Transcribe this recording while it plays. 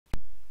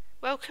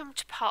Welcome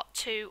to part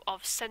 2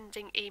 of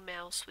sending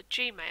emails with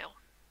Gmail.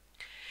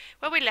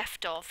 Where we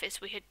left off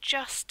is we had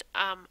just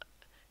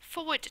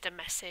forwarded a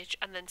message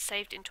and then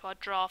saved into our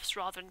drafts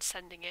rather than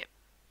sending it.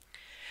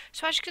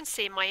 So as you can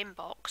see in my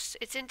inbox,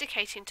 it's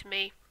indicating to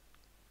me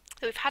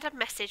that we've had a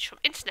message from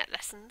Internet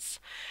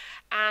Lessons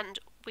and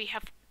we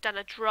have done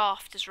a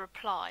draft as a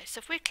reply. So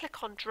if we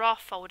click on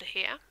draft folder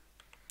here,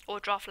 or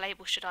draft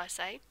label should I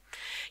say,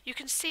 you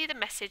can see the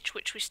message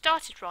which we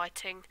started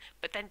writing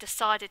but then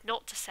decided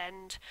not to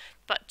send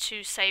but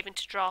to save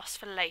into drafts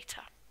for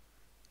later.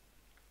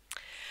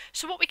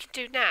 So what we can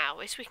do now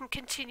is we can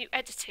continue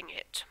editing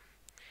it.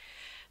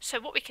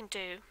 So what we can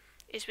do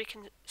is we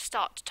can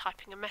start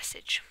typing a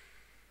message.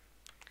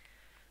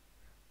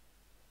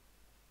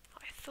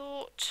 I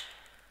thought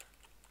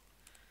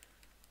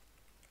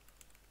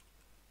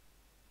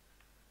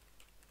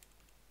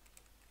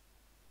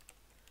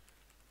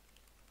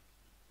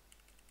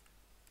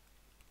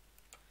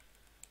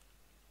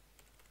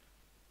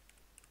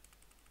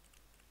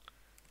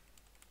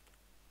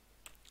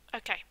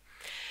okay,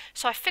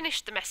 so I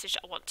finished the message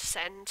I want to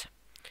send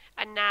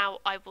and now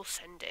I will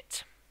send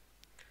it.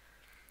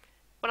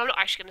 Well, I'm not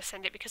actually going to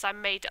send it because I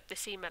made up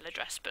this email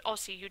address, but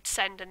obviously you'd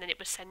send and then it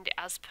would send it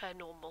as per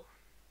normal.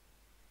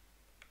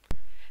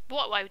 But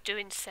what I would do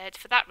instead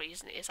for that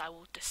reason is I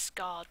will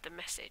discard the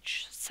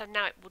message. So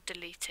now it will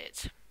delete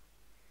it.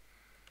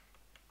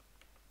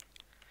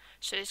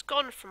 So it's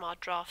gone from our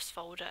drafts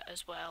folder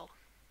as well.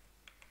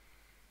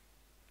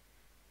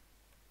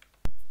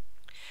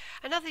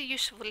 Another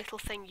useful little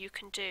thing you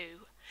can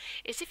do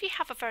is if you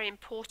have a very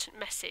important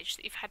message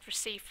that you've had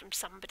received from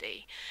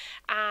somebody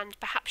and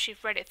perhaps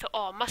you've read it and thought,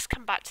 oh, I must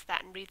come back to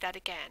that and read that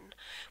again,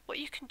 what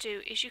you can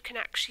do is you can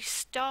actually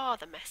star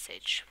the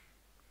message.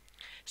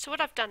 So what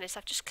I've done is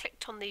I've just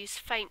clicked on these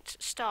faint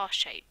star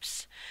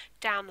shapes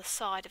down the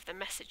side of the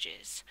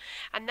messages,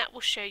 and that will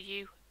show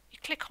you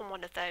click on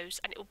one of those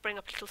and it will bring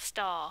up a little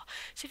star.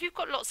 So if you've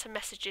got lots of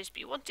messages but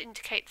you want to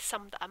indicate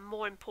some that are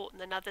more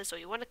important than others, or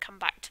you want to come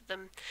back to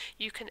them,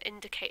 you can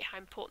indicate how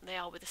important they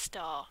are with a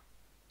star.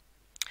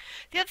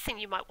 The other thing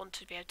you might want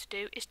to be able to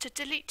do is to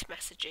delete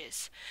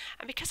messages,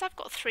 and because I've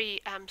got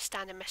 3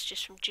 standard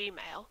messages from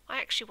Gmail, I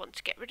actually want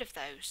to get rid of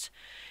those.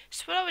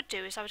 So what I would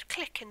do is I would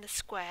click in the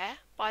square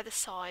by the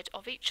side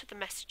of each of the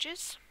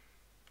messages,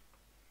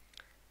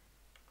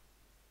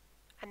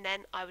 and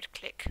then I would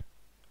click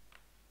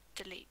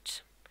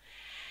delete.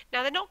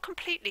 Now they're not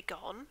completely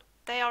gone,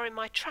 they are in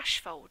my trash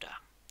folder.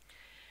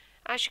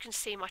 As you can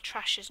see, my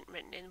trash isn't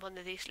written in one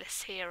of these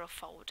lists here of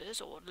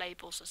folders, or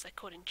labels as they're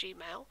called in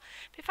Gmail.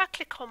 But if I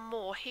click on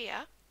more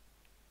here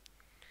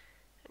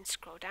and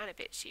scroll down a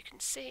bit so you can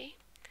see,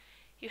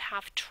 you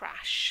have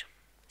trash.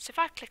 So if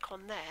I click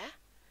on there,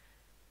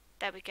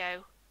 there we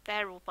go,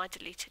 they're all my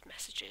deleted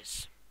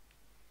messages.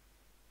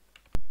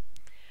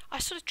 I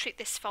sort of treat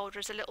this folder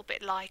as a little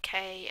bit like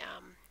a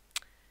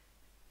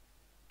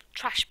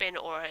trash bin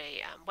or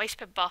a waste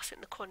bin basket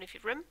in the corner of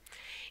your room.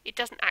 It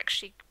doesn't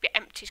actually get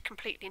emptied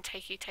completely and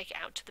you take it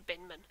out to the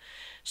binman,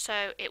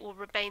 so it will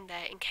remain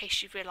there in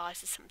case you realise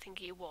there's something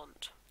you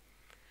want.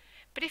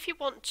 But if you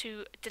want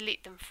to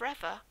delete them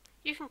forever,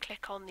 you can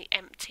click on the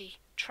empty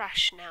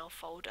trash now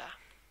folder.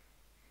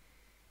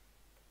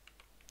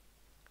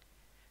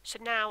 So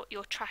now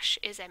your trash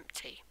is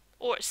empty,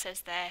 or it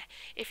says there,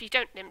 if you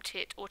don't empty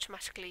it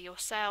automatically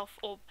yourself,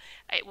 or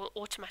it will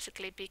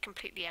automatically be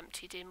completely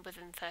emptied in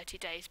within 30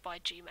 days by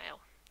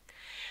Gmail.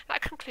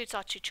 That concludes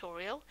our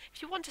tutorial.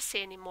 If you want to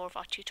see any more of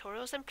our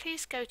tutorials, then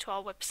please go to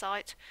our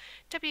website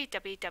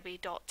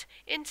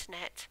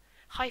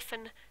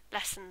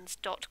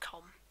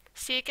www.internet-lessons.com.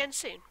 See you again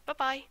soon. Bye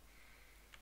bye.